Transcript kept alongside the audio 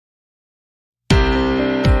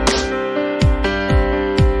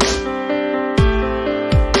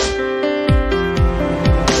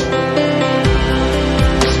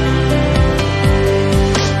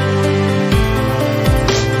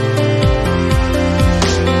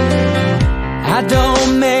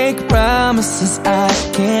promises I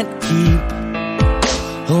can't keep.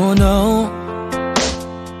 Oh no,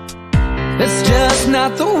 that's just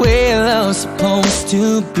not the way love's supposed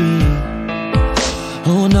to be.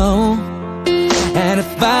 Oh no. And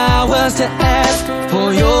if I was to ask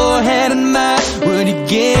for your hand in mine, would you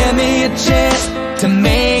give me a chance to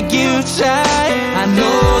make you try? I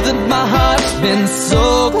know that my heart's been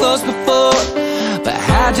so close before, but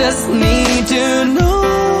I just need to know.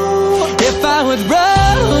 If I would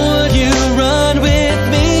run, would you run with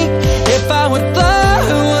me? If I would fly,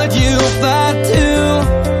 would you fly too?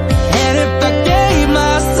 And if I gave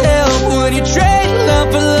myself, would you trade love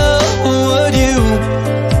for love? Would you?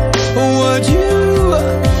 Would you?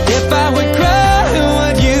 If I would cry,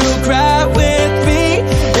 would you cry with me?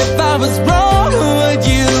 If I was wrong, would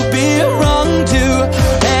you be wrong too?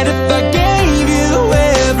 And if I gave you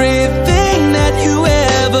everything that you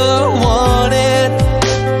ever wanted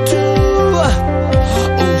to,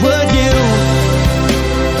 would you?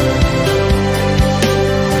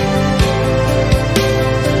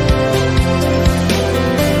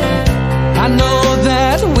 I know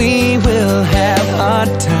that we will have hard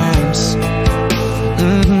times,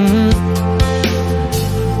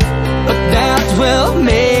 but that will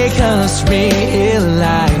make us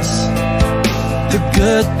realize the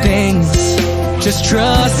good things. Just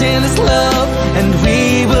trust in this love and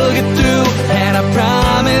we will get through. And I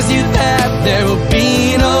promise you that there will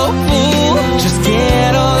be no fool. Just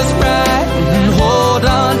get all this right and hold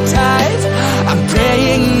on tight. I'm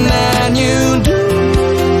praying that you do.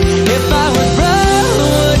 If I would run,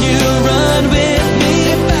 would you run with me?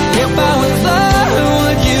 If I would fly,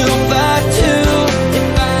 would you fly too?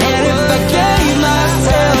 And if I gave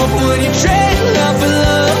myself, would you trade love for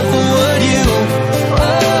love? Would you?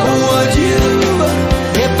 Would you?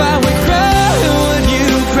 If I would cry, would you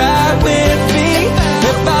cry with me?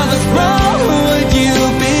 If I was wrong, would you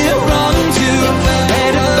be wrong too?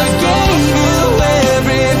 And if I gave you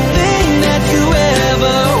everything that you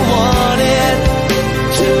ever wanted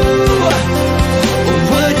to,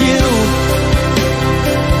 would you?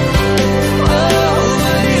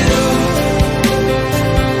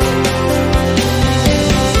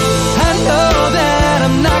 I know that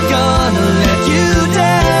I'm not gonna let you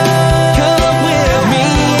down. Come with me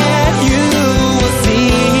and you will see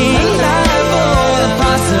life for the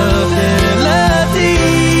possibility.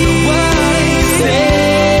 What you say?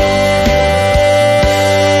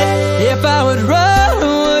 If I would run,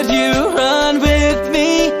 would you run with me?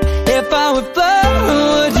 If I would fly,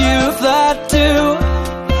 would you fly too?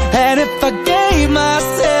 And if I gave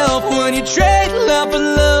myself, would you trade love for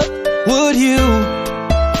love? Would you?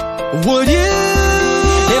 Would you?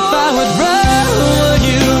 If I would run, would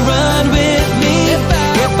you run with me?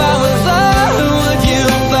 If I would fly, would you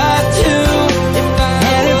fly too?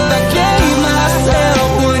 And if I gave myself,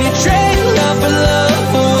 would you trade love for love?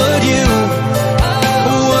 Would you?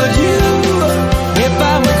 Would you? If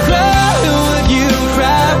I would cry, would you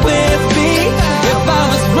cry with me? If I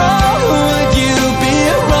was wrong, would you be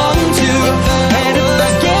wrong too? And if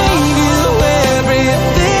I gave you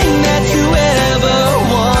everything that you ever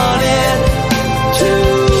wanted to,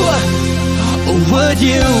 would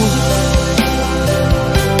you?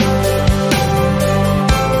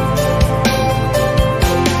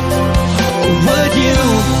 Would you?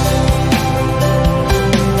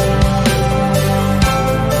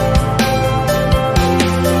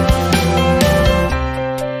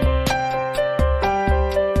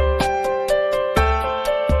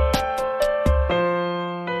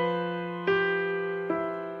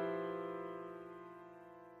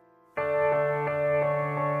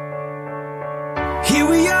 Here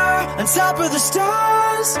we are, on top of the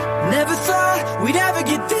stars. Never thought we'd ever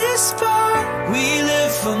get this far. We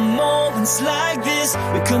live for moments like this.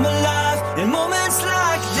 We come alive in moments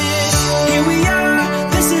like this. Here we are,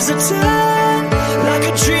 this is our time. Like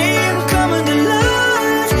a dream coming to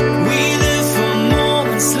life. We live for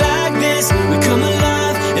moments like this. We come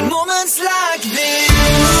alive in moments like this.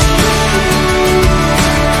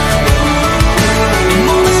 In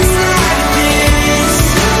moments like this.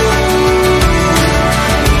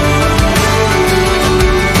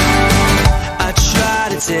 I try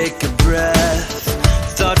to take a breath,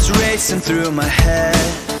 thoughts racing through my head.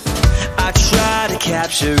 I try to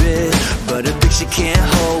capture it, but a picture can't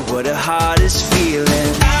hold what a heart is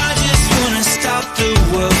feeling. I just wanna stop the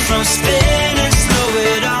world from spinning, slow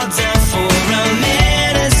it all down for a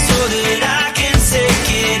minute, so that I can take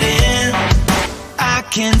it in. I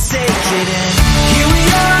can take it in. Here we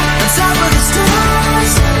are, on top of the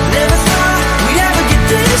stars. Never thought we'd ever get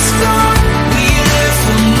this far. We live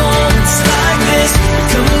for moments like this. We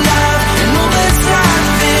come alive in moments like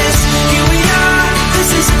this. Here we are,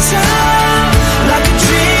 this is a time.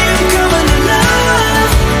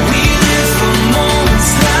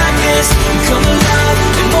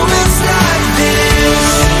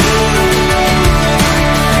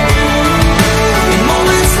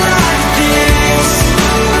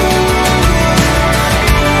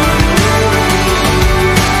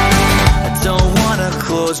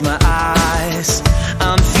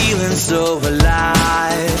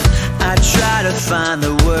 find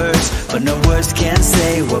the words, but no words can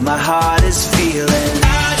say what my heart is feeling.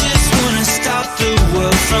 I just wanna stop the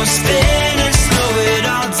world from spinning, slow it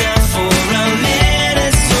all down for a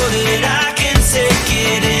minute, so that I can take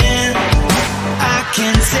it in. I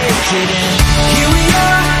can take it in. Here we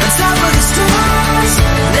are, on top of the stars.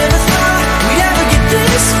 Never thought we'd ever get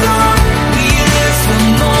this far.